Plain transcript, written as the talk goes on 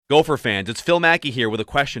Gopher fans, it's Phil Mackey here with a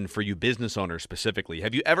question for you business owners specifically.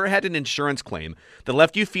 Have you ever had an insurance claim that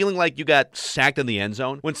left you feeling like you got sacked in the end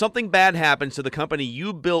zone? When something bad happens to the company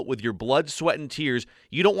you built with your blood, sweat, and tears,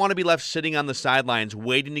 you don't want to be left sitting on the sidelines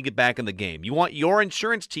waiting to get back in the game. You want your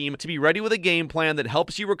insurance team to be ready with a game plan that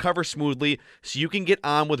helps you recover smoothly so you can get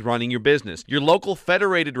on with running your business. Your local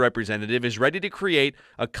federated representative is ready to create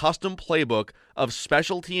a custom playbook of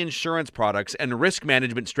specialty insurance products and risk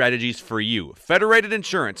management strategies for you. Federated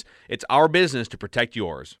Insurance. It's our business to protect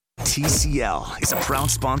yours. TCL is a proud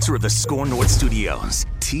sponsor of the Score North Studios.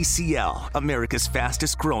 TCL, America's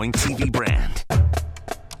fastest growing TV brand.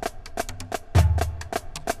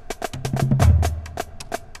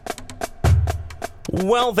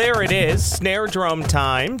 Well, there it is. Snare drum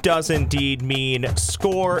time does indeed mean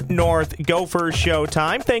Score North Gophers show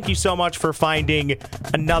time. Thank you so much for finding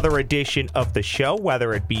another edition of the show,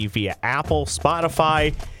 whether it be via Apple,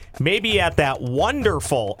 Spotify, maybe at that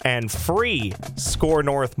wonderful and free Score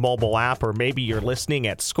North mobile app, or maybe you're listening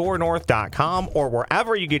at scorenorth.com or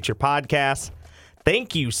wherever you get your podcasts.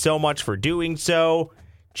 Thank you so much for doing so.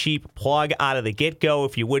 Cheap plug out of the get-go.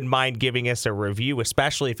 If you wouldn't mind giving us a review,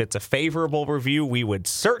 especially if it's a favorable review, we would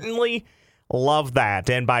certainly love that.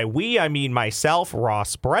 And by we, I mean myself,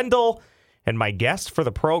 Ross Brendel, and my guest for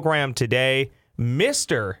the program today,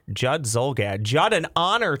 Mr. Judd Zulgad. Judd, an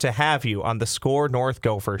honor to have you on the Score North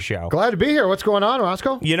Gopher show. Glad to be here. What's going on,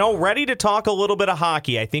 Roscoe? You know, ready to talk a little bit of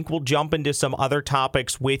hockey. I think we'll jump into some other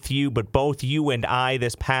topics with you, but both you and I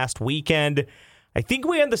this past weekend, I think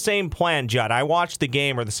we had the same plan, Judd. I watched the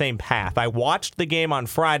game, or the same path. I watched the game on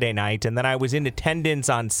Friday night, and then I was in attendance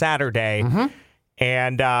on Saturday. Mm-hmm.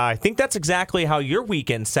 And I think that's exactly how your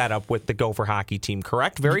weekend set up with the Gopher hockey team,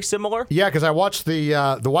 correct? Very similar? Yeah, because I watched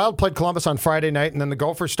the Wild played Columbus on Friday night, and then the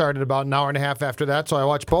Gophers started about an hour and a half after that. So I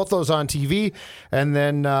watched both those on TV, and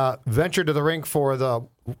then ventured to the rink for the,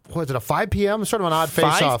 what is it, a 5 p.m.? Sort of an odd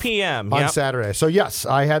face-off 5 p.m. on Saturday. So yes,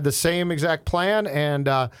 I had the same exact plan,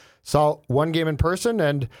 and saw one game in person.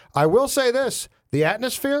 And I will say this, the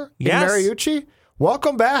atmosphere in Mariucci,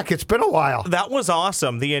 welcome back. It's been a while. That was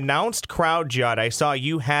awesome. The announced crowd, Judd, I saw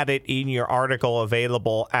you had it in your article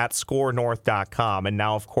available at scorenorth.com. And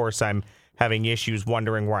now, of course, I'm having issues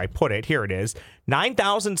wondering where I put it. Here it is.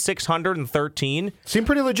 9,613. Seemed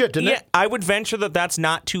pretty legit, didn't it? I would venture that that's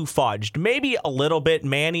not too fudged. Maybe a little bit.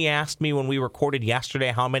 Manny asked me when we recorded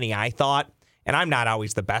yesterday how many I thought. And I'm not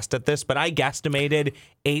always the best at this, but I guesstimated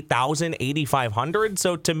 8,000, 8,500.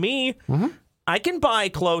 So to me, I can buy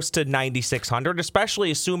close to 9,600,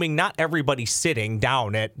 especially assuming not everybody's sitting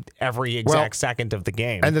down at every exact second of the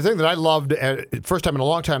game. And the thing that I loved, first time in a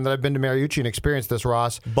long time that I've been to Mariucci and experienced this,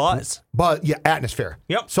 Ross. Buzz. But yeah, atmosphere.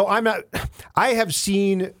 Yep. So I have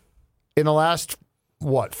seen in the last,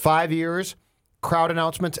 5 years, crowd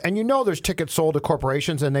announcements, and there's tickets sold to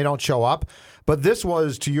corporations and they don't show up. But this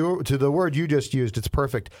was, to the word you just used, it's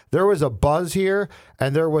perfect. There was a buzz here,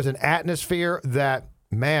 and there was an atmosphere that,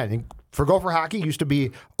 man, for Gopher hockey used to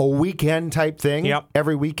be a weekend type thing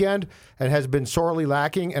every weekend, and has been sorely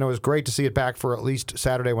lacking, and it was great to see it back for at least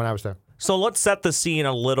Saturday when I was there. So let's set the scene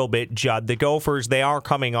a little bit, Judd. The Gophers, they are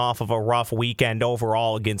coming off of a rough weekend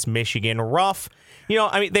overall against Michigan. Rough.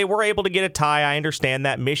 They were able to get a tie. I understand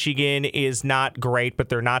that Michigan is not great, but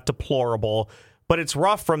they're not deplorable. But it's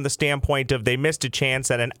rough from the standpoint of they missed a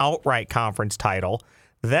chance at an outright conference title.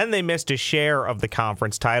 Then they missed a share of the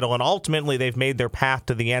conference title, and ultimately they've made their path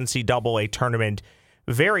to the NCAA tournament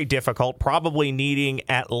very difficult, probably needing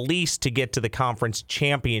at least to get to the conference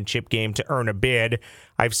championship game to earn a bid.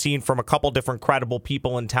 I've seen from a couple different credible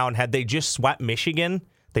people in town, had they just swept Michigan,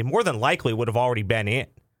 they more than likely would have already been in.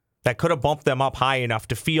 That could have bumped them up high enough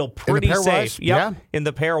to feel pretty safe. In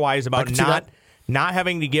the pairwise about not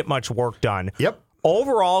having to get much work done. Yep.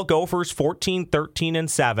 Overall, Gophers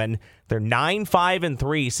 14-13-7. They're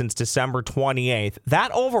 9-5-3 since December 28th.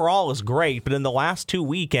 That overall is great, but in the last 2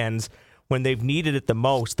 weekends, when they've needed it the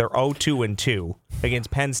most, they're 0-2-2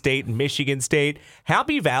 against Penn State and Michigan State.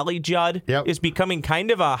 Happy Valley, Judd, is becoming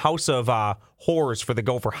kind of a house of horrors for the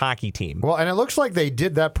Gopher hockey team. Well, and it looks like they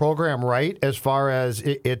did that program right as far as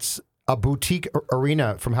it's a boutique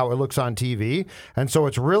arena from how it looks on TV. And so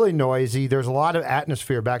it's really noisy. There's a lot of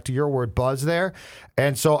atmosphere, back to your word, buzz there.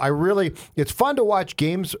 And so it's fun to watch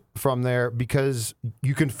games from there because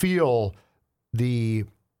you can feel the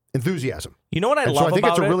enthusiasm. You know what I love about it? So I think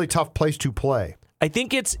it's a really tough place to play. I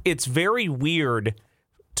think it's very weird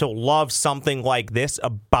to love something like this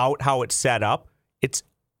about how it's set up. It's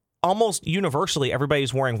almost universally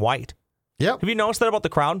everybody's wearing white. Yep. Have you noticed that about the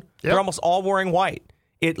crowd? Yep. They're almost all wearing white.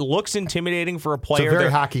 It looks intimidating for a player. It's a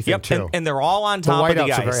very hockey thing, too. And they're all on top of the ice.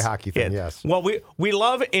 The whiteout's a very hockey thing, yes. Well, we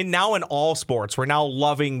love, and now in all sports, we're now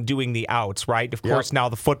loving doing the outs, right? Of course, now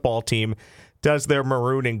the football team does their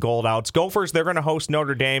maroon and gold outs. Gophers, they're going to host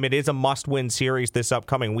Notre Dame. It is a must-win series this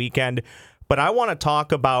upcoming weekend. But I want to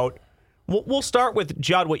talk about, we'll start with,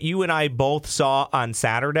 Judd, what you and I both saw on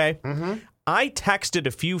Saturday. Mm-hmm. I texted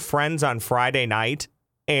a few friends on Friday night,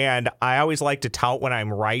 and I always like to tout when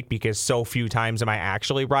I'm right because so few times am I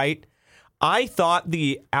actually right. I thought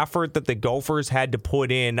the effort that the Gophers had to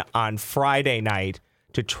put in on Friday night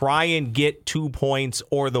to try and get 2 points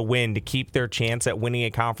or the win to keep their chance at winning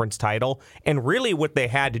a conference title, and really what they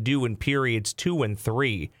had to do in periods 2 and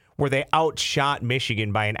 3, where they outshot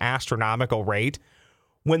Michigan by an astronomical rate,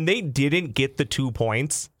 when they didn't get the 2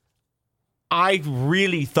 points, I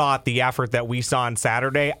really thought the effort that we saw on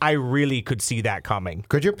Saturday, I really could see that coming.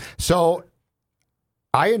 Could you? So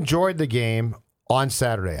I enjoyed the game on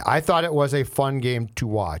Saturday. I thought it was a fun game to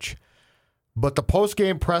watch. But the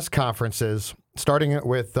post-game press conferences, starting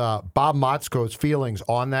with Bob Motzko's feelings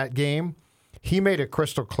on that game, he made it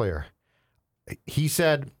crystal clear. He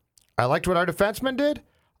said, I liked what our defensemen did.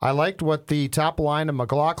 I liked what the top line of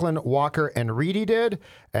McLaughlin, Walker, and Reedy did.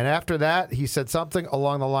 And after that, he said something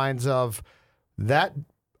along the lines of, that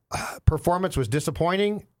performance was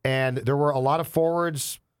disappointing, and there were a lot of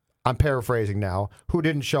forwards, I'm paraphrasing now, who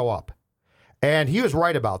didn't show up. And he was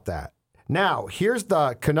right about that. Now, here's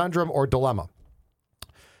the conundrum or dilemma.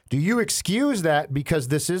 Do you excuse that because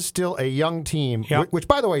this is still a young team, which,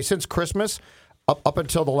 by the way, since Christmas, up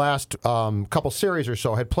until the last couple series or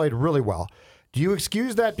so, had played really well? Do you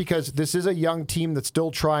excuse that because this is a young team that's still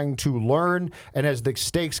trying to learn, and as the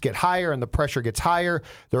stakes get higher and the pressure gets higher,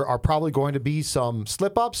 there are probably going to be some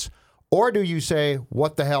slip-ups? Or do you say,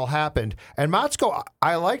 what the hell happened? And Motzko,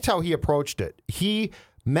 I liked how he approached it. He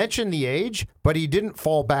mentioned the age, but he didn't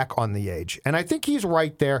fall back on the age. And I think he's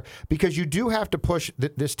right there because you do have to push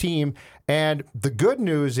this team. And the good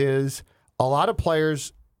news is a lot of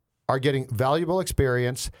players are getting valuable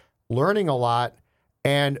experience, learning a lot,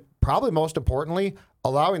 and probably most importantly,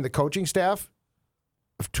 allowing the coaching staff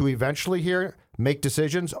to eventually here make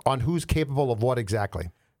decisions on who's capable of what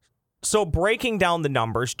exactly. So breaking down the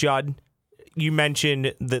numbers, Judd, you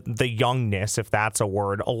mentioned the youngness, if that's a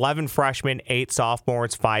word. 11 freshmen, 8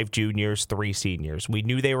 sophomores, 5 juniors, 3 seniors. We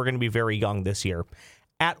knew they were going to be very young this year.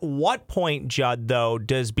 At what point, Judd, though,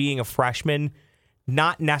 does being a freshman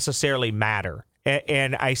not necessarily matter?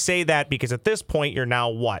 And I say that because at this point, you're now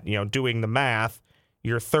what? Doing the math,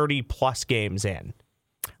 you're 30-plus games in.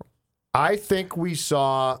 I think we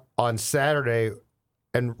saw on Saturday,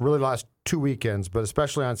 and really the last 2 weekends, but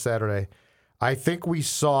especially on Saturday, I think we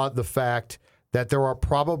saw the fact that there are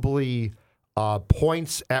probably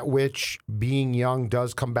points at which being young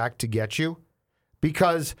does come back to get you.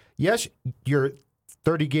 Because, yes, you're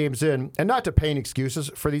 30 games in, and not to paint excuses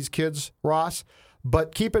for these kids, Ross,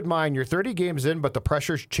 but keep in mind, you're 30 games in, but the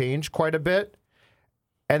pressure's changed quite a bit.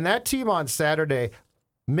 And that team on Saturday,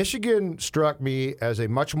 Michigan struck me as a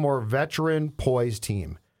much more veteran, poised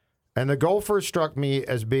team. And the Gophers struck me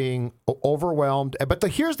as being overwhelmed. But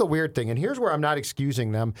here's the weird thing, and here's where I'm not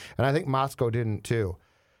excusing them, and I think Motzko didn't too.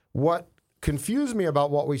 What confused me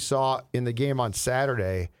about what we saw in the game on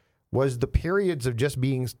Saturday was the periods of just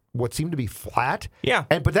being what seemed to be flat. Yeah.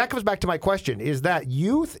 But that comes back to my question. Is that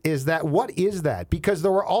youth? What is that? Because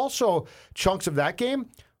there were also chunks of that game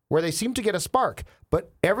where they seemed to get a spark.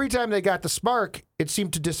 But every time they got the spark, it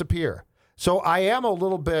seemed to disappear. So I am a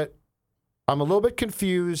little bit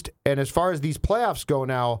confused. And as far as these playoffs go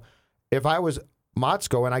now, if I was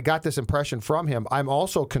Motzko and I got this impression from him, I'm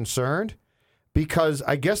also concerned because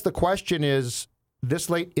I guess the question is this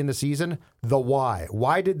late in the season, the why.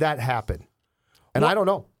 Why did that happen? And I don't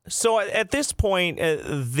know. So at this point,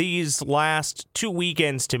 these last 2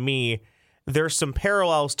 weekends to me, there's some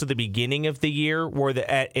parallels to the beginning of the year where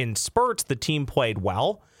in spurts the team played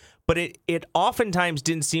well, but it oftentimes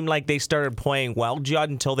didn't seem like they started playing well,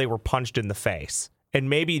 Judd, until they were punched in the face. And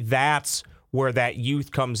maybe that's where that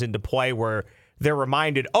youth comes into play, where they're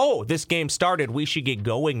reminded, oh, this game started, we should get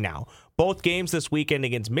going now. Both games this weekend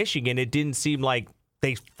against Michigan, it didn't seem like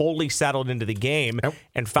they fully settled into the game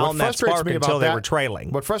and found that spark until they were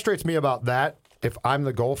trailing. What frustrates me about that, if I'm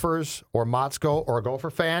the Gophers or Motzko or a Gopher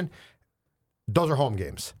fan, those are home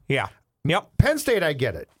games. Yeah. Yep. Penn State, I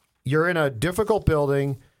get it. You're in a difficult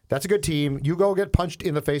building. That's a good team. You go get punched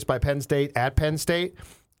in the face by Penn State at Penn State.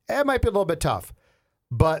 It might be a little bit tough.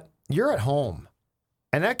 But you're at home.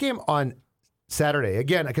 And that game on Saturday,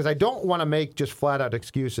 again, because I don't want to make just flat-out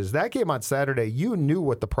excuses. That game on Saturday, you knew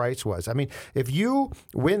what the price was. I mean, if you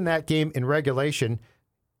win that game in regulation,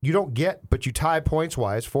 you don't get, but you tie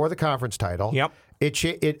points-wise for the conference title. Yep.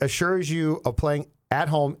 It assures you of playing at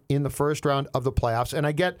home in the first round of the playoffs. And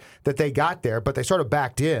I get that they got there, but they sort of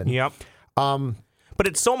backed in. Yep. But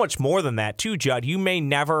it's so much more than that, too, Judd. You may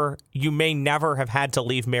never have had to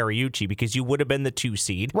leave Mariucci because you would have been the 2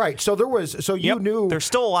 seed. Right. So you knew there's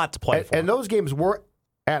still a lot to play for. And those games were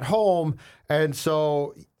at home. And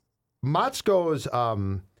so Motzko's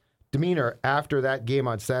demeanor after that game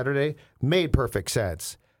on Saturday made perfect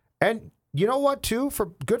sense. And you know what, too?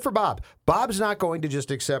 Good for Bob. Bob's not going to just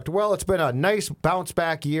accept, well, it's been a nice bounce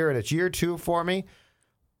back year and it's year 2 for me.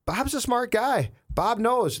 Bob's a smart guy. Bob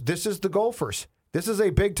knows this is the Gophers. This is a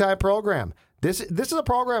big-time program. This is a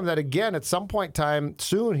program that, again, at some point in time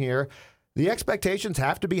soon here, the expectations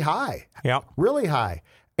have to be high. Yeah. Really high.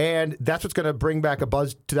 And that's what's going to bring back a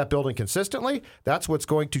buzz to that building consistently. That's what's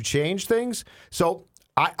going to change things. So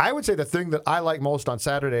I would say the thing that I like most on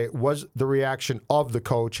Saturday was the reaction of the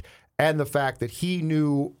coach and the fact that he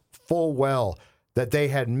knew full well that they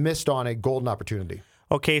had missed on a golden opportunity.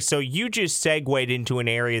 Okay, so you just segued into an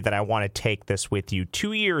area that I want to take this with you.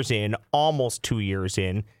 2 years in, almost 2 years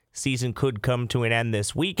in, season could come to an end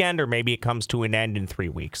this weekend, or maybe it comes to an end in 3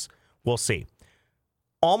 weeks. We'll see.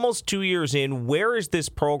 Almost 2 years in, where is this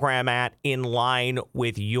program at in line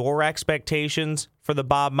with your expectations for the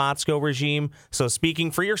Bob Motzko regime? So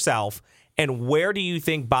speaking for yourself, and where do you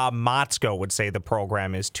think Bob Motzko would say the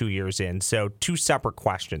program is 2 years in? So 2 separate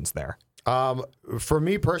questions there. For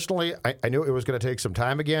me personally, I knew it was going to take some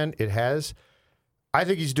time again. It has. I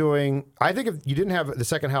think if you didn't have the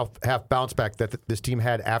second half bounce back that this team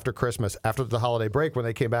had after Christmas, after the holiday break, when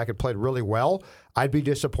they came back and played really well, I'd be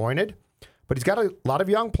disappointed. But he's got a lot of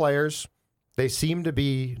young players. They seem to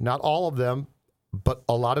be, not all of them, but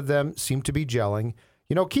a lot of them seem to be gelling.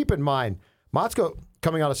 You know, keep in mind, Motzko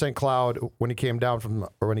coming out of St. Cloud when he came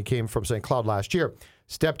from St. Cloud last year,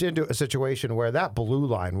 stepped into a situation where that blue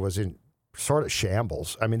line was in sort of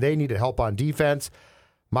shambles. I mean, they needed help on defense.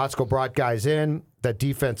 Motzko brought guys in. That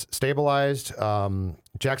defense stabilized.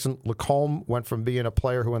 Jackson Lacombe went from being a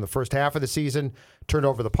player who in the first half of the season turned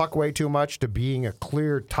over the puck way too much to being a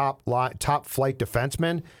clear top flight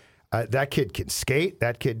defenseman. That kid can skate.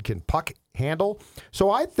 That kid can puck handle.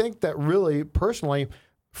 So I think that really, personally,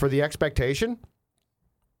 for the expectation,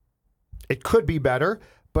 it could be better.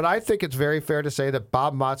 But I think it's very fair to say that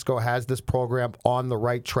Bob Motzko has this program on the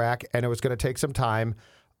right track, and it was going to take some time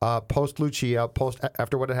post-Lucia,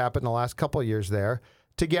 after what had happened in the last couple of years there,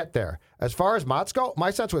 to get there. As far as Motzko,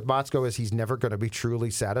 my sense with Motzko is he's never going to be truly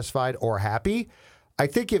satisfied or happy. I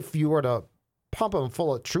think if you were to pump him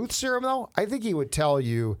full of truth serum, though, I think he would tell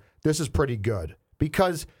you this is pretty good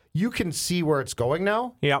because you can see where it's going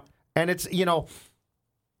now. Yep. And it's,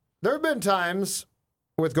 there have been times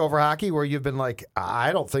with Gopher hockey where you've been like,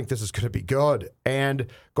 I don't think this is going to be good. And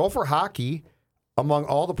Gopher hockey, among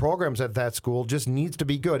all the programs at that school, just needs to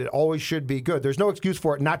be good. It always should be good. There's no excuse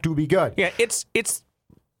for it not to be good. Yeah, it's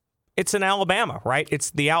an Alabama, right?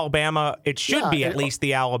 It's the Alabama. It should be at least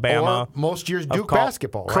the Alabama. Or most years Duke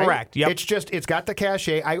basketball, right? Correct. Yep. It's got the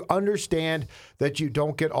cachet. I understand that you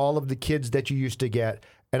don't get all of the kids that you used to get.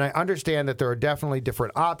 And I understand that there are definitely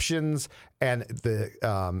different options, and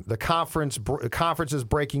the conferences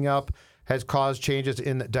breaking up has caused changes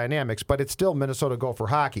in the dynamics, but it's still Minnesota Gopher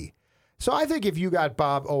hockey. So I think if you got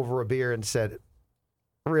Bob over a beer and said,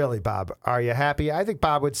 really, Bob, are you happy? I think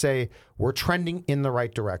Bob would say, we're trending in the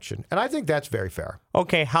right direction. And I think that's very fair.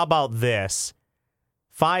 Okay, how about this?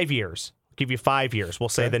 5 years. I'll give you 5 years. We'll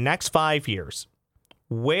say the next 5 years.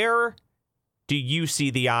 Where do you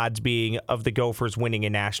see the odds being of the Gophers winning a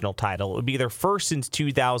national title? It would be their first since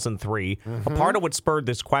 2003. A part of what spurred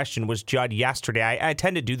this question was Judd yesterday. I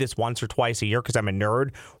tend to do this once or twice a year because I'm a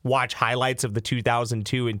nerd. Watch highlights of the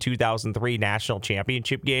 2002 and 2003 national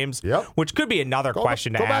championship games, which could be another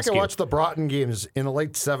question to ask you. Go back and watch the Broughton games in the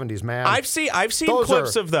late 70s, man. I've seen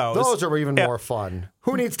clips of those. Those are even more fun.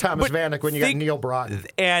 Who needs Thomas Vanek when you got Neil Broughton?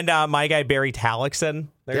 And my guy Barry Tallickson.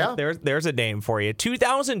 There's a name for you.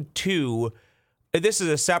 2002... This is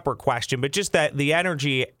a separate question, but just that the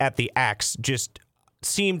energy at the X just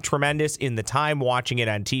seemed tremendous in the time watching it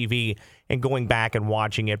on TV and going back and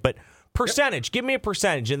watching it. But percentage, give me a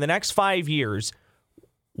percentage. In the next 5 years,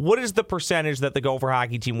 what is the percentage that the Gopher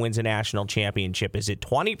hockey team wins a national championship? Is it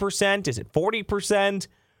 20%? Is it 40%?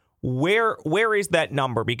 Where is that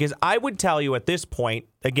number? Because I would tell you at this point,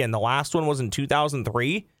 again, the last one was in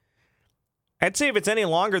 2003. I'd say if it's any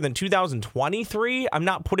longer than 2023, I'm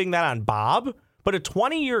not putting that on Bob. But a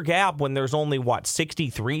 20-year gap when there's only,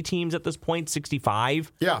 63 teams at this point,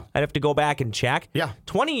 65? Yeah. I'd have to go back and check. Yeah.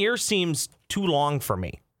 20 years seems too long for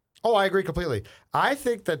me. Oh, I agree completely. I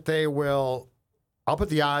think that they will I'll put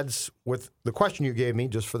the odds with the question you gave me,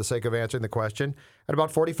 just for the sake of answering the question, at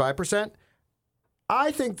about 45%.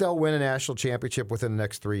 I think they'll win a national championship within the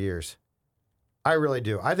next 3 years. I really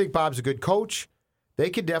do. I think Bob's a good coach. They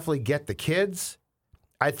could definitely get the kids.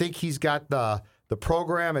 I think he's got the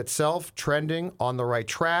program itself trending on the right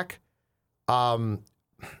track.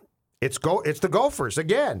 It's the Gophers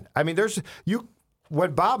again. I mean,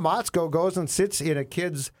 when Bob Motzko goes and sits in a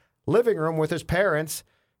kid's living room with his parents,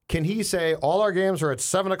 can he say all our games are at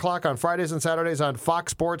 7 o'clock on Fridays and Saturdays on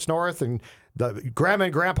Fox Sports North, and the grandma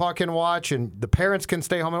and grandpa can watch and the parents can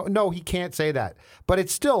stay home? No, he can't say that. But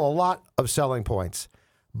it's still a lot of selling points.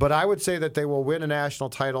 But I would say that they will win a national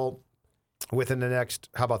title within the next,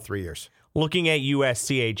 how about 3 years? Looking at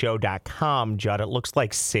USCHO.com, Judd, it looks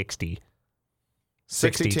like 60.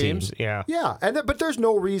 60 teams? Yeah. Yeah, but there's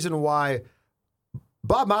no reason why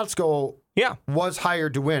Bob Motzko was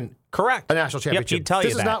hired to win correct a national championship. He'd tell you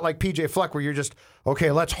this is not like PJ Fleck where you're just, okay,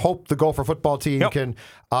 let's hope the Gopher football team can,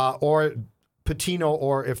 or Pitino,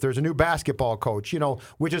 or if there's a new basketball coach,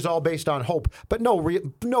 which is all based on hope. But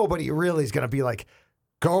nobody really is going to be like,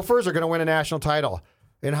 Gophers are going to win a national title.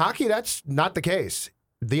 In hockey, that's not the case.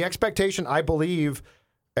 The expectation, I believe,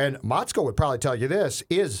 and Motzko would probably tell you this,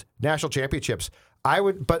 is national championships.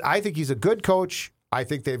 But I think he's a good coach. I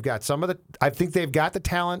think they've got the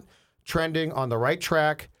talent trending on the right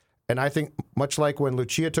track. And I think much like when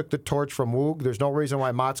Lucia took the torch from Woog, there's no reason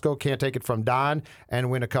why Motzko can't take it from Don and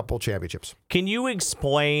win a couple championships. Can you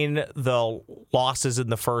explain the losses in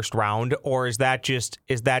the first round, or is that just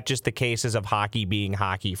the cases of hockey being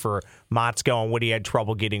hockey for Motzko and what he had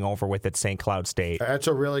trouble getting over with at St. Cloud State? That's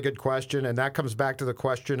a really good question, and that comes back to the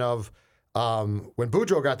question of when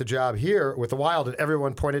Boudreau got the job here with the Wild, and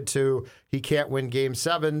everyone pointed to he can't win Game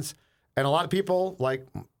 7s, and a lot of people, like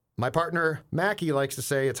my partner Mackey, likes to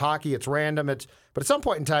say it's hockey, it's random, but at some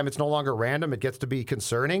point in time, it's no longer random. It gets to be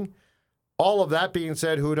concerning. All of that being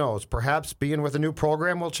said, who knows? Perhaps being with a new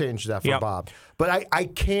program will change that for Bob. But I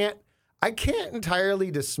can't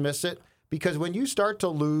entirely dismiss it, because when you start to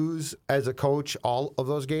lose as a coach all of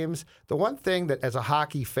those games, the one thing that as a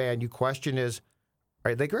hockey fan you question is,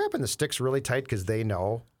 are they grabbing the sticks really tight because they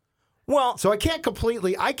know? Well, so I can't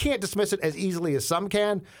dismiss it as easily as some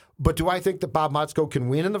can, but do I think that Bob Motzko can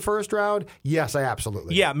win in the first round? Yes, I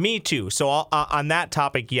absolutely. Yeah, me too. So on that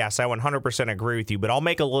topic, yes, I 100% agree with you, but I'll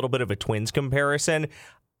make a little bit of a Twins comparison.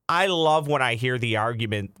 I love when I hear the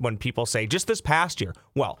argument when people say, just this past year,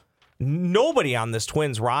 well, nobody on this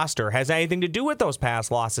Twins roster has anything to do with those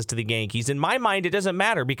past losses to the Yankees. In my mind, it doesn't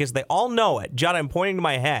matter because they all know it. Judd, I'm pointing to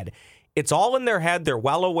my head. It's all in their head. They're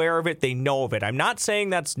well aware of it. They know of it. I'm not saying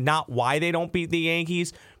that's not why they don't beat the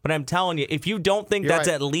Yankees, but I'm telling you, if you don't think that's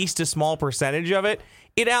at least a small percentage of it,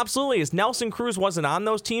 it absolutely is. Nelson Cruz wasn't on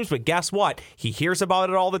those teams, but guess what? He hears about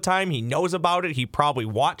it all the time. He knows about it. He probably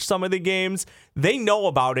watched some of the games. They know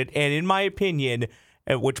about it, and in my opinion,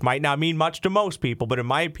 which might not mean much to most people, but in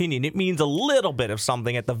my opinion, it means a little bit of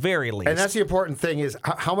something at the very least. And that's the important thing is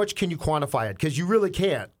how much can you quantify it? Because you really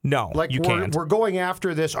can't. No, like you can't. We're going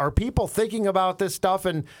after this. Are people thinking about this stuff?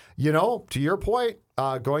 And, to your point,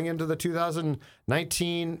 going into the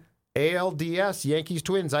 2019 ALDS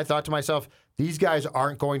Yankees-Twins, I thought to myself, these guys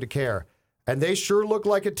aren't going to care. And they sure look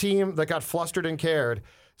like a team that got flustered and cared.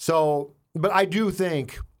 So, but I do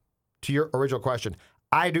think, to your original question,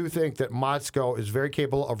 I do think that Motzko is very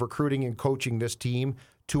capable of recruiting and coaching this team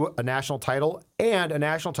to a national title, and a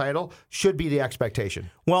national title should be the expectation.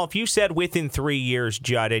 Well, if you said within 3 years,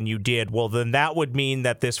 Judd, and you did, well, then that would mean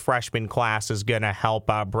that this freshman class is going to help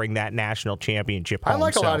bring that national championship home. I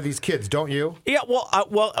like a lot of these kids, don't you? Yeah,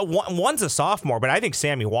 one's a sophomore, but I think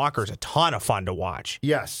Sammy Walker's a ton of fun to watch.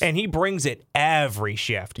 Yes. And he brings it every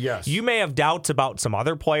shift. Yes. You may have doubts about some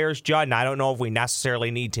other players, Judd, and I don't know if we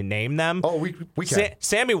necessarily need to name them. Oh, we can.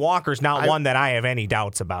 Sammy Walker's not one that I have any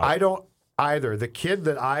doubts about. I don't either. The kid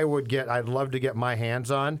that I'd love to get my hands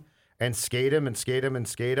on and skate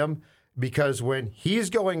him, because when he's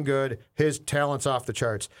going good, his talent's off the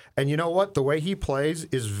charts. And you know what? The way he plays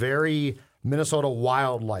is very Minnesota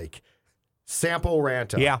Wild-like. Sample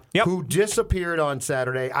Ranta, who disappeared on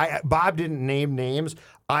Saturday. Bob didn't name names.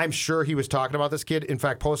 I'm sure he was talking about this kid. In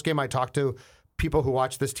fact, post-game, I talked to people who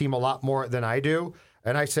watch this team a lot more than I do.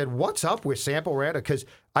 And I said, what's up with Sample Ranta? Because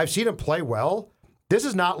I've seen him play well. This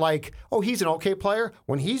is not like, he's an okay player.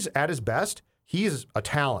 When he's at his best, he's a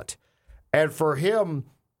talent. And for him,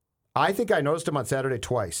 I think I noticed him on Saturday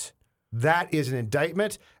twice. That is an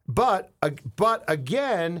indictment. But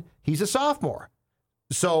again, he's a sophomore.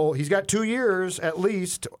 So he's got 2 years at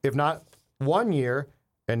least, if not 1 year.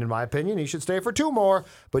 And in my opinion, he should stay for 2 more.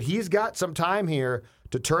 But he's got some time here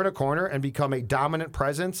to turn a corner and become a dominant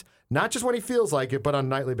presence, not just when he feels like it, but on a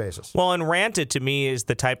nightly basis. Well, and Ranta to me is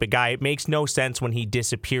the type of guy. It makes no sense when he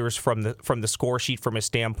disappears from the score sheet from a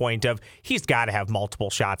standpoint of he's got to have multiple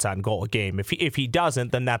shots on goal a game. If he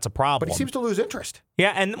doesn't, then that's a problem. But he seems to lose interest.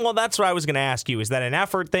 Yeah, and well, that's what I was going to ask you. Is that an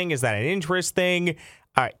effort thing? Is that an interest thing?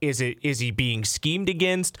 Is he being schemed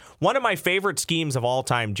against? One of my favorite schemes of all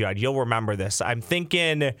time, Judd, you'll remember this. I'm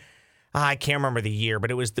thinking, I can't remember the year,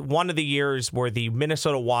 but it was one of the years where the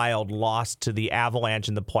Minnesota Wild lost to the Avalanche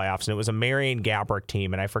in the playoffs, and it was a Marian Gaborik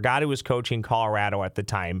team, and I forgot who was coaching Colorado at the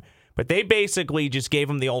time. But they basically just gave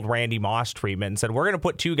him the old Randy Moss treatment and said, we're going to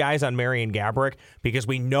put 2 guys on Marian Gaborik because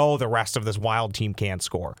we know the rest of this Wild team can't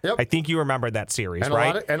score. Yep. I think you remember that series, and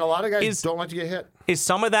right? A lot of guys don't like to get hit. Is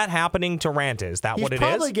some of that happening to Ranta? Is that what it is? He's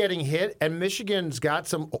probably getting hit, and Michigan's got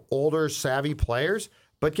some older, savvy players.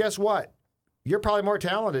 But guess what? You're probably more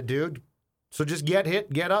talented, dude. So just get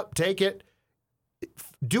hit, get up, take it.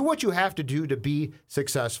 Do what you have to do to be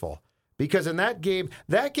successful. Because in that game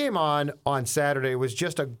on Saturday was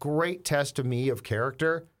just a great test to me of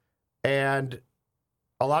character. And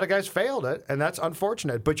a lot of guys failed it, and that's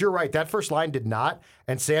unfortunate. But you're right, that first line did not.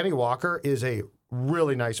 And Sammy Walker is a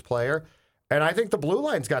really nice player. And I think the blue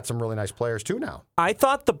line's got some really nice players too now. I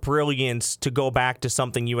thought the brilliance, to go back to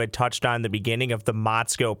something you had touched on in the beginning of the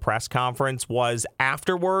Motzko press conference, was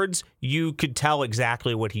afterwards you could tell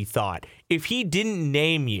exactly what he thought. If he didn't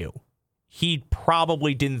name you, he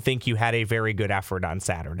probably didn't think you had a very good effort on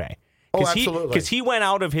Saturday. Oh, absolutely. Because he went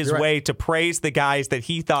out of his way to praise the guys that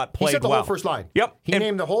he thought played well. He said the whole first line. Yep. He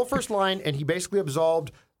named the whole first line, and he basically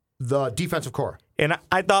absolved the defensive core. And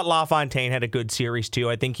I thought LaFontaine had a good series too.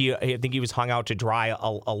 I think he was hung out to dry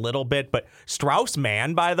a little bit. But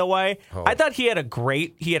Strauss-Mann, by the way, I thought he had a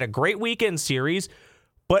great weekend series.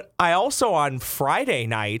 But I also on Friday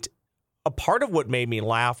night, a part of what made me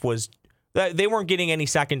laugh was that they weren't getting any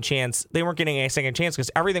second chance. They weren't getting a second chance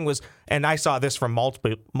because everything was. And I saw this from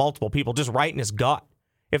multiple people, just right in his gut.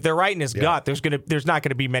 If they're right in his gut, there's not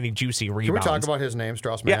gonna be many juicy rebounds. Can we talk about his name,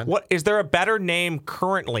 Strauss-Mann? Yeah. What is there a better name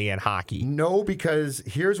currently in hockey? No, because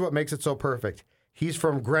here's what makes it so perfect. He's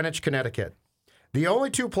from Greenwich, Connecticut. The only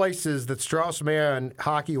 2 places that Strauss-Mann,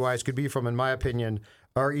 hockey-wise, could be from, in my opinion,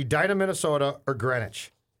 are Edina, Minnesota, or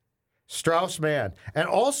Greenwich. Strauss-Mann. And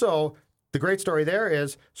also, the great story there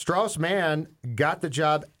is Strauss-Mann got the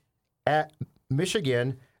job at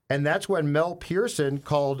Michigan. And that's when Mel Pearson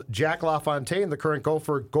called Jack LaFontaine, the current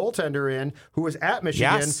Gopher goaltender, in, who was at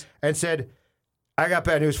Michigan, and said, I got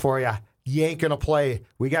bad news for you. You ain't going to play.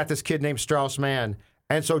 We got this kid named Strauss-Mann.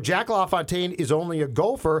 And so Jack LaFontaine is only a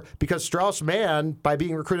Gopher because Strauss-Mann, by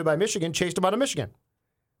being recruited by Michigan, chased him out of Michigan.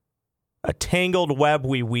 A tangled web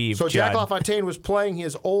we weave, So Judd. Jack LaFontaine was playing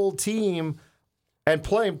his old team and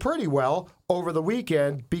playing pretty well over the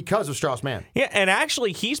weekend because of Strauss-Mann. Yeah, and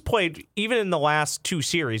actually, he's played, even in the last 2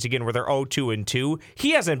 series, again, where they're 0-2-2,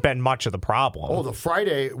 he hasn't been much of the problem. Oh,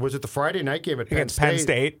 was it the Friday night game at Penn against State? Penn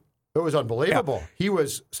State? It was unbelievable. Yeah. He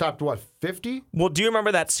was stopped, 50? Well, do you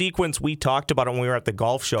remember that sequence we talked about when we were at the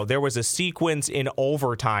golf show? There was a sequence in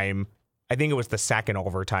overtime, I think it was the second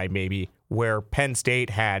overtime maybe, where Penn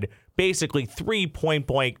State had basically 3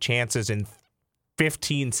 point-blank chances in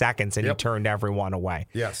 15 seconds, and he turned everyone away.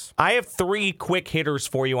 Yes. I have 3 quick hitters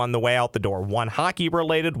for you on the way out the door. 1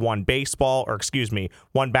 hockey-related, 1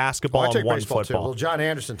 1 basketball, and 1 football. Too. Well, John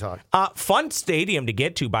Anderson talk. Fun stadium to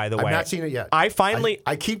get to, by the way. I've not seen it yet. I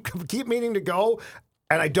keep meaning to go,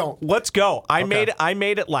 and I don't. Let's go. I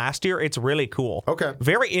made it last year. It's really cool. Okay.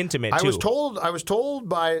 Very intimate, too. I was told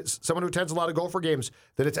by someone who attends a lot of Gopher games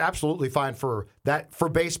that it's absolutely fine for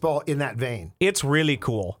baseball in that vein. It's really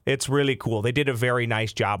cool. They did a very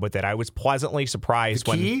nice job with it. I was pleasantly surprised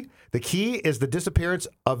The key is the disappearance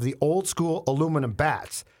of the old school aluminum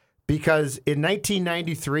bats, because in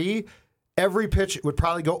 1993, every pitch would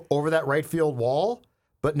probably go over that right field wall,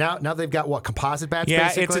 but now they've got composite bats,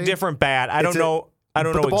 basically? It's a different bat. I don't know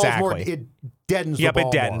exactly. It deadens the ball.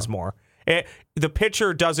 It deadens more. The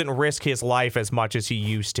pitcher doesn't risk his life as much as he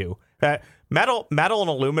used to. Metal and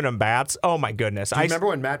aluminum bats, oh my goodness. Do you remember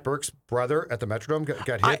when Matt Burke's brother at the Metrodome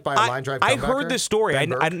got hit by a line drive comebacker? I heard the story.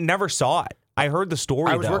 I never saw it. I heard the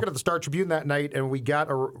story, I was working at the Star Tribune that night, and we got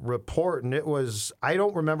a report, and it was, I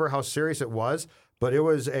don't remember how serious it was, but it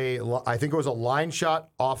was I think it was a line shot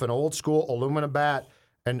off an old school aluminum bat.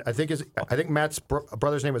 And I think Matt's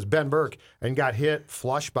brother's name was Ben Burke, and got hit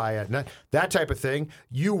flush by it. And that type of thing,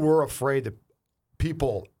 you were afraid that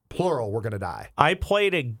people, plural, were going to die. I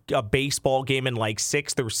played a baseball game in like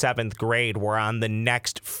 6th or 7th grade where on the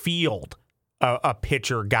next field, a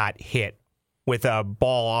pitcher got hit with a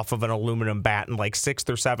ball off of an aluminum bat in like 6th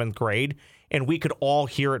or 7th grade. and we could all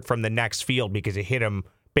hear it from the next field because it hit him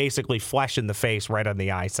basically flesh in the face right on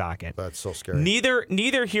the eye socket. That's so scary.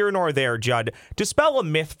 Neither here nor there, Judd. Dispel a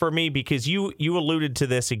myth for me, because you alluded to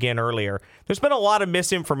this again earlier. There's been a lot of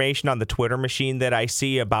misinformation on the Twitter machine that I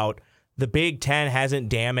see about the Big Ten hasn't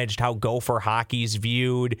damaged how Gopher hockey's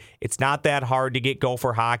viewed. It's not that hard to get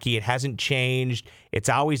Gopher hockey. It hasn't changed. It's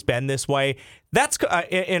always been this way. That's,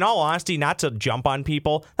 in all honesty, not to jump on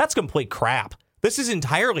people, that's complete crap. This is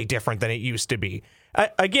entirely different than it used to be.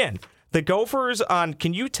 Again, the Gophers on,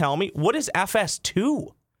 can you tell me, what is FS2?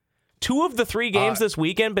 2 of the 3 games this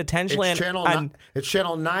weekend potentially it's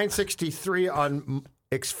channel 963 on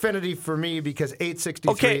Xfinity for me, because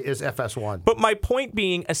 863 is FS1. But my point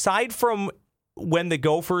being, aside from when the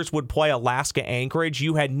Gophers would play Alaska Anchorage,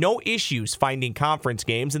 you had no issues finding conference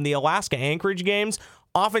games. In the Alaska Anchorage games,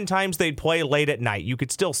 oftentimes they'd play late at night. You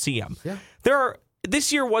could still see them. Yeah.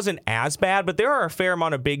 This year wasn't as bad, but there are a fair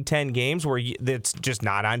amount of Big Ten games where it's just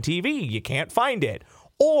not on TV. You can't find it.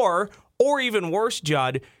 Or even worse,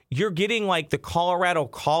 Judd, you're getting like the Colorado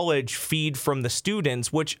College feed from the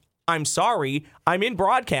students, which, I'm sorry, I'm in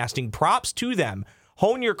broadcasting. Props to them.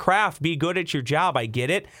 Hone your craft. Be good at your job. I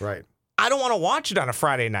get it. Right. I don't want to watch it on a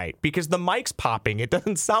Friday night because the mic's popping. It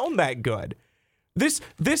doesn't sound that good. This,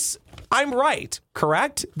 I'm right,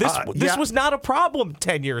 correct? This was not a problem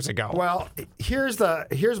 10 years ago. Well, here's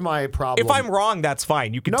my problem. If I'm wrong, that's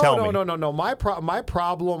fine. You can tell me. No. My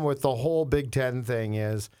problem with the whole Big Ten thing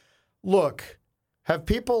is, look, have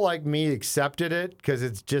people like me accepted it because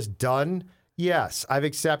it's just done? Yes, I've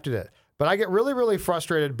accepted it. But I get really, really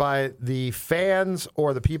frustrated by the fans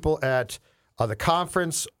or the people at the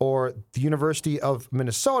conference or the University of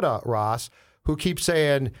Minnesota, Ross, who keep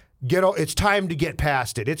saying, it's time to get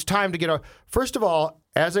past it. It's time to get. First of all,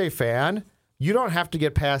 as a fan, you don't have to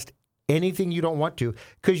get past anything you don't want to,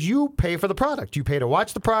 because you pay for the product. You pay to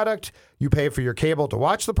watch the product. You pay for your cable to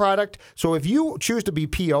watch the product. So if you choose to be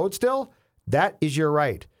PO'd still, that is your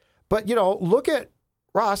right. But, look at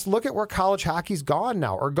where college hockey's gone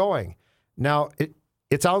now, or going. Now,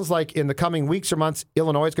 it sounds like in the coming weeks or months,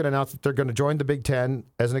 Illinois is going to announce that they're going to join the Big Ten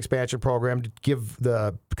as an expansion program to give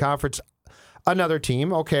the conference another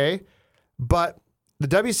team, okay. But the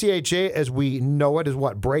WCHA, as we know it, is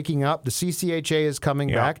breaking up. The CCHA is coming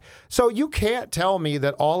back. So you can't tell me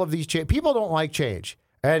that all of these people don't like change.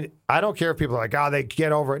 And I don't care if people are like, they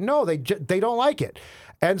get over it. No, they don't like it.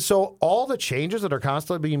 And so all the changes that are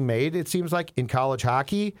constantly being made, it seems like, in college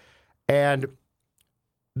hockey and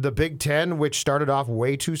the Big Ten, which started off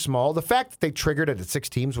way too small, the fact that they triggered it at 6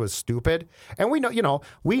 teams was stupid. And we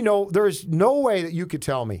know there's no way that you could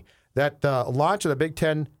tell me that the launch of the Big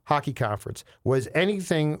Ten Hockey Conference was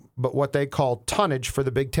anything but what they call tonnage for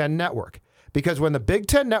the Big Ten Network. Because when the Big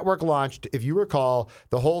Ten Network launched, if you recall,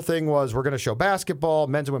 the whole thing was, we're going to show basketball,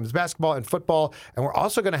 men's and women's basketball, and football, and we're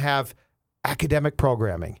also going to have academic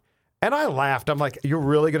programming. And I laughed. I'm like, you're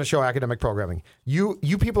really going to show academic programming? You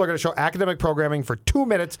people are going to show academic programming for 2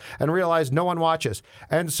 minutes and realize no one watches.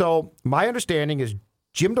 And so my understanding is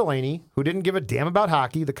Jim Delaney, who didn't give a damn about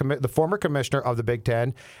hockey, the former commissioner of the Big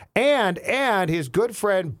Ten, and his good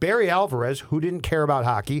friend Barry Alvarez, who didn't care about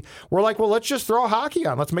hockey, were like, well, let's just throw hockey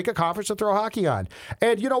on. Let's make a conference to throw hockey on.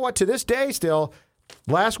 And you know what? To this day still,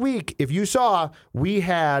 last week, if you saw, we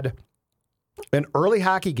had an early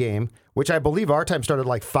hockey game, which I believe our time started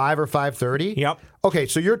like 5 or 5:30. Yep. Okay,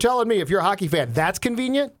 so you're telling me if you're a hockey fan, that's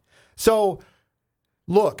convenient? So,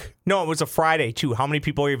 look. No, it was a Friday, too. How many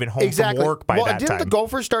people are even home from work by that time? Didn't the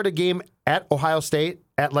Gophers start a game at Ohio State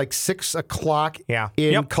at like 6 o'clock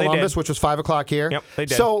in Columbus, which was 5 o'clock here? Yep, they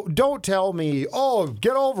did. So don't tell me,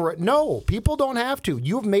 get over it. No, people don't have to.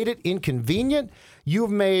 You've made it inconvenient.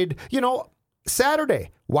 You've made,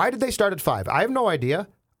 Saturday. Why did they start at 5? I have no idea.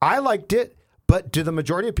 I liked it. But do the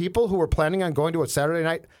majority of people who are planning on going to a Saturday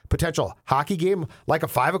night potential hockey game like a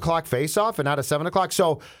 5 o'clock face-off and not a 7 o'clock?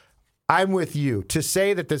 So I'm with you. To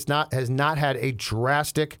say that this has not had a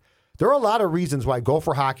drastic... There are a lot of reasons why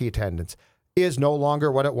Gopher hockey attendance is no longer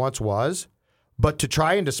what it once was. But to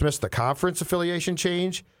try and dismiss the conference affiliation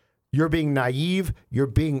change, you're being naive, you're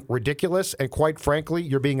being ridiculous, and quite frankly,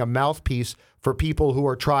 you're being a mouthpiece for people who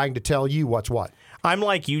are trying to tell you what's what. I'm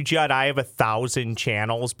like you, Judd. I have 1,000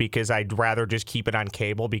 channels because I'd rather just keep it on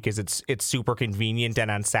cable because it's super convenient,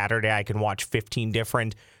 and on Saturday I can watch 15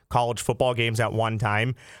 different college football games at one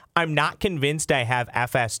time. I'm not convinced I have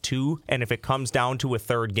FS2, and if it comes down to a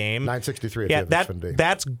third game, 963.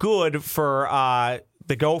 That's good for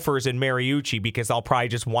the Gophers and Mariucci because I'll probably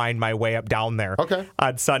just wind my way up down there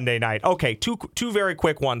on Sunday night. Okay, two very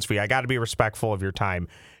quick ones for you. I got to be respectful of your time.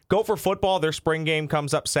 Gopher football, their spring game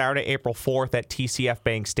comes up Saturday, April 4th at TCF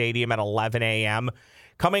Bank Stadium at 11 a.m.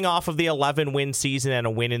 coming off of the 11-win season and a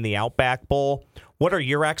win in the Outback Bowl, what are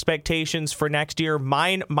your expectations for next year?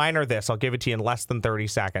 Mine are this. I'll give it to you in less than 30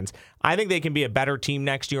 seconds. I think they can be a better team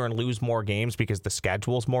next year and lose more games because the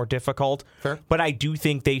schedule's more difficult. Fair. But I do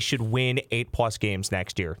think they should win 8+ games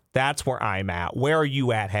next year. That's where I'm at. Where are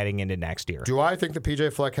you at heading into next year? Do I think that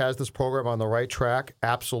PJ Fleck has this program on the right track?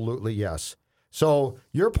 Absolutely, yes. So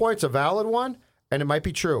your point's a valid one, and it might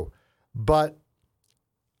be true. But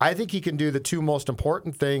I think he can do the two most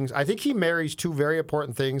important things. I think he marries two very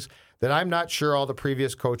important things that I'm not sure all the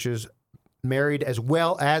previous coaches married as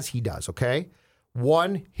well as he does, okay?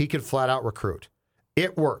 One, he can flat out recruit.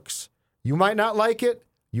 It works. You might not like it.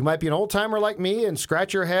 You might be an old-timer like me and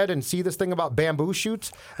scratch your head and see this thing about bamboo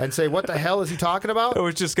shoots and say, what the hell is he talking about? I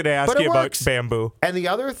was just going to ask you about bamboo. And the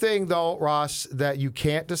other thing, though, Ross, that you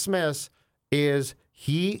can't dismiss is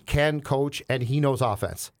he can coach and he knows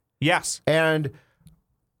offense. Yes. And,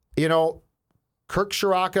 you know, Kirk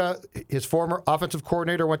Shiraka, his former offensive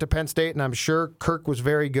coordinator, went to Penn State, and I'm sure Kirk was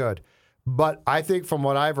very good. But I think from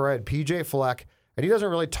what I've read, PJ Fleck, and he doesn't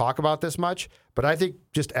really talk about this much, but I think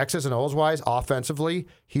just X's and O's wise, offensively,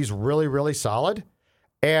 he's really, really solid.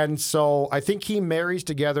 And so I think he marries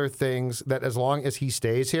together things that as long as he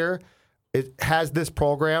stays here, it has this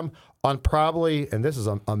program on probably, and this is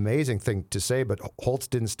an amazing thing to say, but Holtz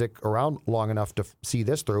didn't stick around long enough to see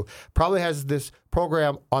this through, probably has this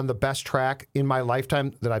program on the best track in my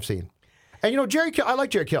lifetime that I've seen. And, you know, Jerry Kill, I like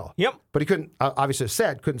Jerry Kill. Yep. But he couldn't, obviously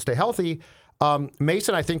said, couldn't stay healthy.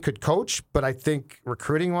 Mason, I think, could coach, but I think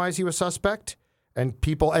recruiting-wise he was suspect. And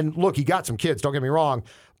look, he got some kids, don't get me wrong,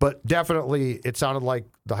 but definitely it sounded like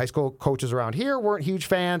the high school coaches around here weren't huge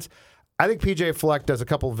fans. I think PJ Fleck does a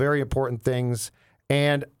couple very important things.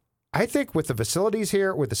 And I think with the facilities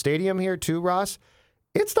here, with the stadium here too, Ross,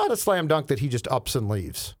 it's not a slam dunk that he just ups and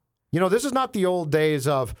leaves. You know, this is not the old days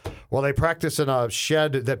of, well, they practice in a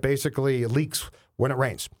shed that basically leaks when it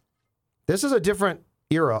rains. This is a different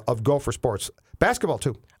era of Gopher sports. Basketball,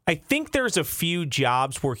 too. I think there's a few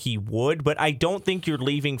jobs where he would, but I don't think you're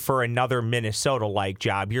leaving for another Minnesota-like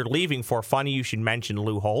job. You're leaving for, funny you should mention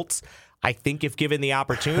Lou Holtz. I think if given the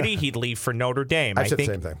opportunity, he'd leave for Notre Dame. I said the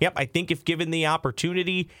same thing. Yep, I think if given the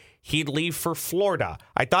opportunity, he'd leave for Florida.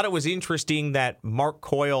 I thought it was interesting that Mark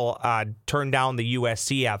Coyle turned down the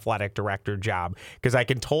USC athletic director job, because I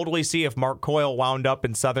can totally see if Mark Coyle wound up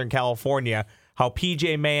in Southern California, how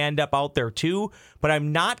PJ may end up out there too, but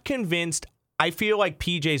I'm not convinced. I feel like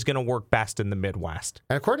PJ's going to work best in the Midwest.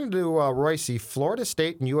 And according to Royce, Florida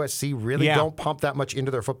State and USC really don't pump that much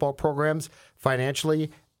into their football programs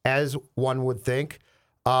financially, as one would think.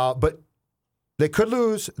 But they could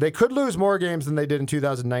lose. They could lose more games than they did in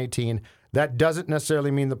 2019. That doesn't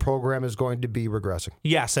necessarily mean the program is going to be regressing.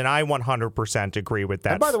 Yes, and I 100% agree with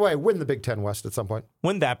that. And by the way, win the Big Ten West at some point.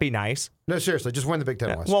 Wouldn't that be nice? No, seriously, just win the Big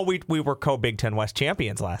Ten West. Well, we were co-Big Ten West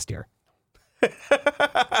champions last year.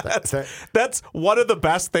 That's one of the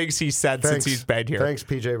best things he said since he's been here. Thanks,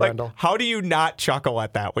 PJ Brendel. Like, how do you not chuckle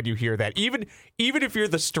at that when you hear that? Even if you're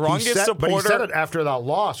the strongest supporter. But he said it after that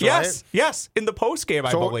loss, right? Yes, in the postgame,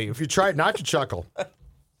 I believe. If you tried not to chuckle.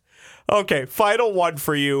 Okay, final one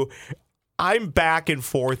for you. I'm back and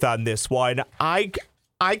forth on this one.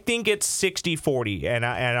 I think it's 60-40, and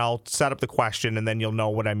I'll set up the question, and then you'll know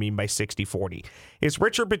what I mean by 60-40. Is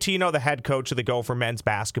Richard Pitino the head coach of the Gopher men's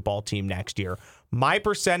basketball team next year? My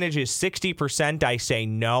percentage is 60%. I say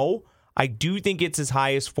no. I do think it's as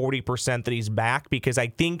high as 40% that he's back, because I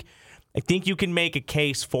think you can make a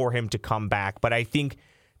case for him to come back, but I think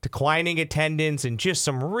declining attendance and just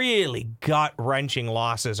some really gut-wrenching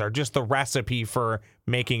losses are just the recipe for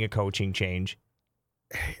making a coaching change.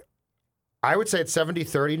 I would say it's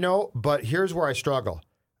 70-30 no, but here's where I struggle.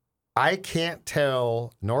 I can't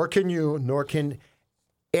tell, nor can you, nor can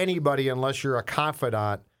anybody unless you're a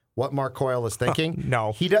confidant, what Mark Coyle is thinking.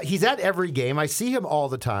 No. He's at every game. I see him all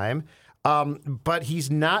the time, but he's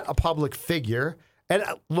not a public figure. And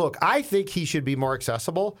look, I think he should be more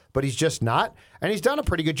accessible, but he's just not. And he's done a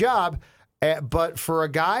pretty good job. But for a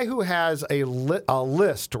guy who has a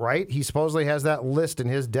list, right? He supposedly has that list in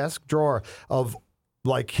his desk drawer of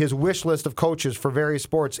like his wish list of coaches for various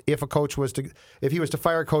sports if he was to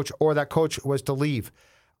fire a coach or that coach was to leave.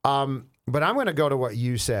 But I'm going to go to what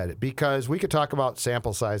you said, because we could talk about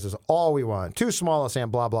sample sizes all we want. Too small a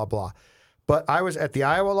sample, blah, blah, blah. But I was at the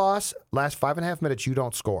Iowa loss, last 5.5 minutes, you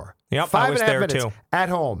don't score. Yep, I was there too. At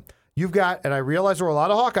home. You've got, and I realize there were a lot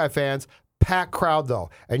of Hawkeye fans, packed crowd though,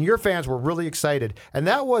 and your fans were really excited. And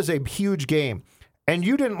that was a huge game. And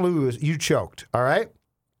you didn't lose, you choked, all right?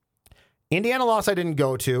 Indiana loss I didn't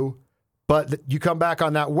go to, but you come back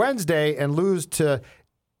on that Wednesday and lose to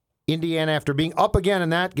Indiana after being up again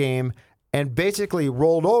in that game and basically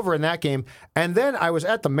rolled over in that game. And then I was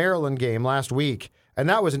at the Maryland game last week, and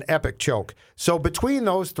that was an epic choke. So between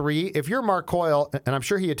those three, if you're Mark Coyle, and I'm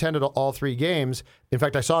sure he attended all three games. In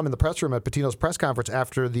fact, I saw him in the press room at Pitino's press conference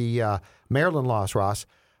after the Maryland loss, Ross.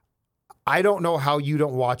 I don't know how you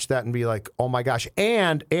don't watch that and be like, oh my gosh.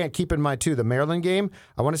 And keep in mind, too, the Maryland game,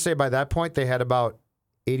 I want to say by that point they had about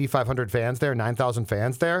 8,500 fans there, 9,000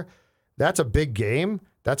 fans there. That's a big game.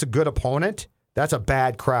 That's a good opponent. That's a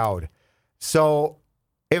bad crowd. So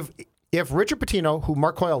if Richard Pitino, who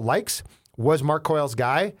Mark Coyle likes, was Mark Coyle's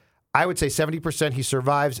guy, I would say 70% he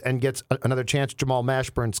survives and gets another chance. Jamal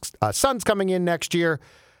Mashburn's son's coming in next year.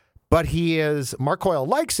 But Mark Coyle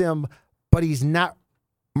likes him, but he's not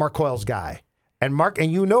Mark Coyle's guy. And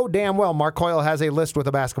you know damn well Mark Coyle has a list with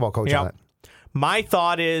a basketball coach on it. My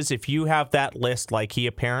thought is if you have that list like he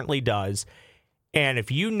apparently does, and if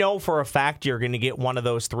you know for a fact you're going to get one of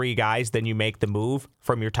those three guys, then you make the move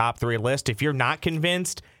from your top three list. If you're not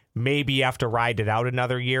convinced, maybe you have to ride it out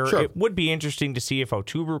another year. Sure. It would be interesting to see if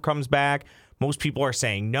Oturu comes back. Most people are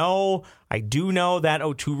saying no. I do know that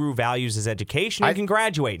Oturu values his education and can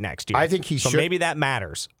graduate next year. I think he should. So maybe that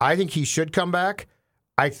matters. I think he should come back.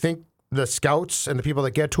 I think the scouts and the people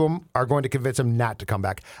that get to him are going to convince him not to come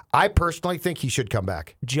back. I personally think he should come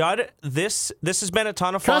back. Judd, this has been a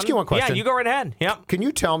ton of fun. Can I ask you one question? Yeah, you go right ahead. Yep. Can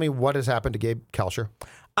you tell me what has happened to Gabe Kelcher?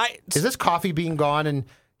 Is this coffee being gone and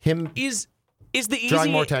him is the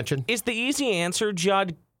drawing more attention? Is the easy answer,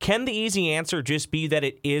 Judd? Can the easy answer just be that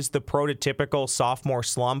it is the prototypical sophomore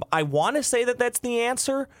slump? I want to say that that's the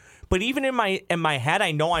answer, but even in my head,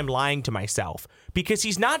 I know I'm lying to myself because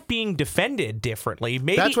he's not being defended differently.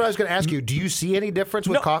 Maybe that's what I was going to ask you. Do you see any difference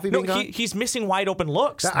with coffee being gone? He's missing wide open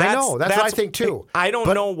looks. I know. That's what I think too. I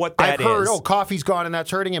don't know what that is. I've heard, coffee's gone and that's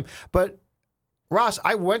hurting him. But Ross,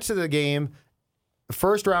 I went to the game,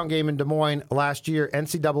 first round game in Des Moines last year,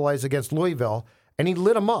 NCAA's against Louisville, and he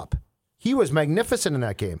lit him up. He was magnificent in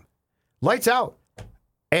that game. Lights out.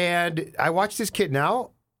 And I watch this kid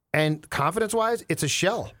now, and confidence-wise, it's a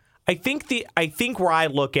shell. I think where I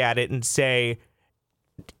look at it and say,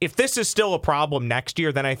 if this is still a problem next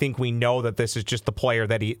year, then I think we know that this is just the player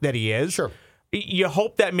that he is. Sure. You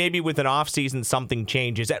hope that maybe with an offseason something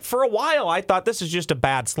changes. For a while, I thought this is just a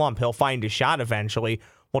bad slump. He'll find a shot eventually.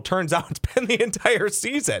 Well, turns out it's been the entire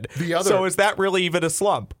season. So is that really even a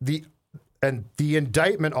slump? And the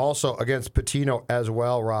indictment also against Pitino as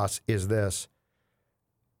well, Ross, is this.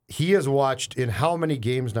 He has watched in how many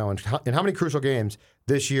games now, in how many crucial games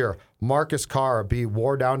this year, Marcus Carr be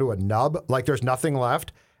wore down to a nub, like there's nothing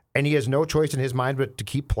left, and he has no choice in his mind but to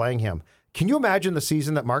keep playing him. Can you imagine the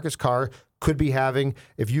season that Marcus Carr could be having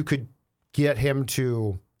if you could get him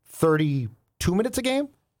to 32 minutes a game?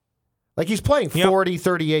 Like he's playing 40,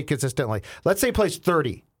 38 consistently. Let's say he plays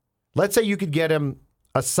 30. Let's say you could get him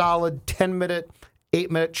a solid 10-minute,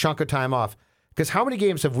 8-minute chunk of time off. Because how many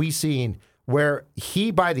games have we seen where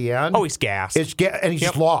he, by the end... Oh, he's gassed. And he's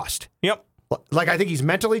just lost. Yep. Like, I think he's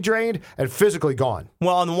mentally drained and physically gone.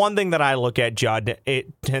 Well, and one thing that I look at, Judd,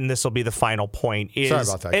 and this will be the final point, is... Sorry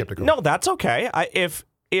about that. I kept it going. No, that's okay. If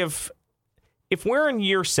we're in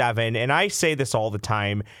year 7, and I say this all the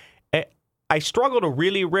time... I struggle to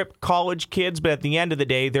really rip college kids, but at the end of the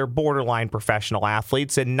day, they're borderline professional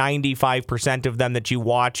athletes, and 95% of them that you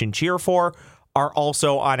watch and cheer for are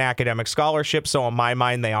also on academic scholarships. So in my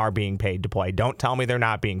mind, they are being paid to play. Don't tell me they're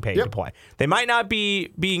not being paid to play. They might not be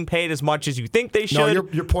being paid as much as you think they should. No,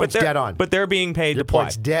 your point's dead on. But they're being paid to play. Your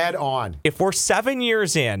point's dead on. If we're 7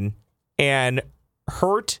 years in and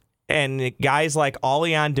Hurt and guys like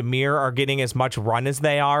Alian Demir are getting as much run as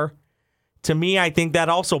they are, to me, I think that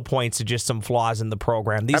also points to just some flaws in the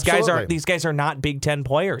program. These guys are not Big Ten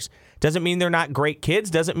players. Doesn't mean they're not great kids.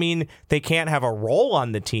 Doesn't mean they can't have a role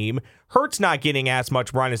on the team. Hurt's not getting as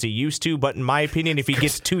much run as he used to, but in my opinion, if he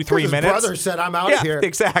gets 2-3 minutes, his brother said, "I'm out of here."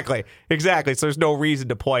 Exactly. So there's no reason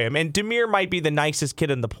to play him. And Demir might be the nicest kid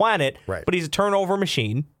on the planet, but he's a turnover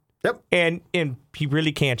machine. Yep. And he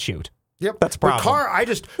really can't shoot. Yep, that's a problem.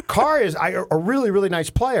 Carr is a really, really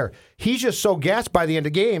nice player. He's just so gassed by the end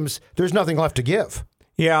of games, there's nothing left to give.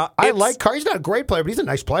 Yeah, I like Carr. He's not a great player, but he's a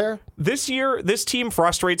nice player. This year, this team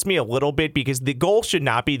frustrates me a little bit because the goal should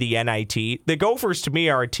not be the NIT. The Gophers, to me,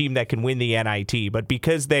 are a team that can win the NIT, but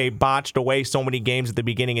because they botched away so many games at the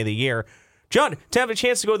beginning of the year, Judd, to have a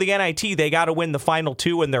chance to go to the NIT, they got to win the final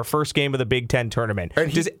 2 in their first game of the Big Ten tournament.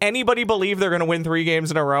 Does anybody believe they're going to win 3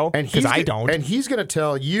 games in a row? Because I don't. And he's going to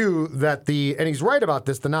tell you that and he's right about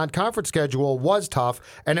this, the non-conference schedule was tough,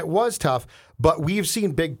 and it was tough, but we've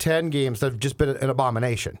seen Big Ten games that have just been an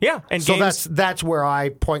abomination. Yeah. And so that's where I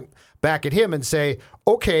point back at him and say,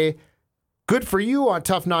 okay, good for you on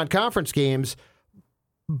tough non-conference games,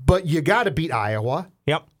 But you got to beat Iowa.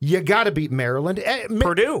 Yep. You got to beat Maryland.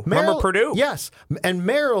 Purdue. Remember Purdue? Yes. And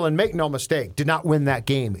Maryland, make no mistake, did not win that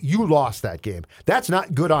game. You lost that game. That's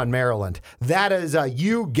not good on Maryland. That is,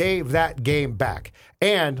 you gave that game back.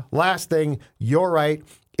 And last thing, you're right.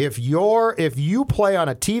 If you play on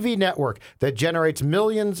a TV network that generates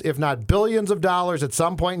millions, if not billions of dollars at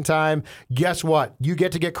some point in time, guess what? You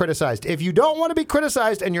get to get criticized. If you don't want to be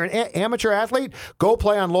criticized and you're an amateur athlete, go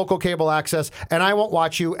play on local cable access, and I won't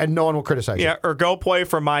watch you, and no one will criticize you. Yeah, or go play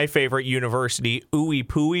for my favorite university, Ooey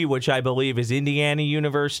Pooey, which I believe is Indiana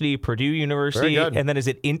University, Purdue University, Very good. and then is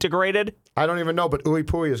it integrated? I don't even know, but Ooey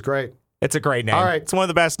Pooey is great. It's a great name. All right. It's one of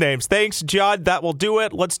the best names. Thanks, Judd. That will do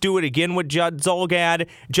it. Let's do it again with Judd Zulgad.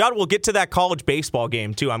 Judd, we'll get to that college baseball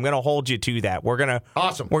game, too. I'm going to hold you to that.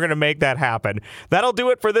 Awesome. We're going to make that happen. That'll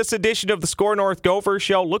do it for this edition of the Score North Gophers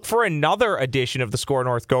Show. Look for another edition of the Score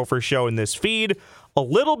North Gophers Show in this feed. A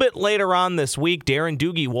little bit later on this week, Darren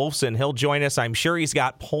Doogie Wolfson, he'll join us. I'm sure he's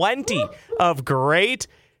got plenty of great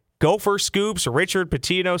Gopher scoops, Richard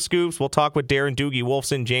Pitino scoops. We'll talk with Darren Doogie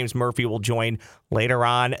Wolfson. James Murphy will join later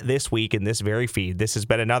on this week in this very feed. This has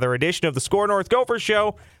been another edition of the Score North Gophers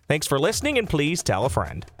Show. Thanks for listening, and please tell a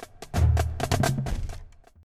friend.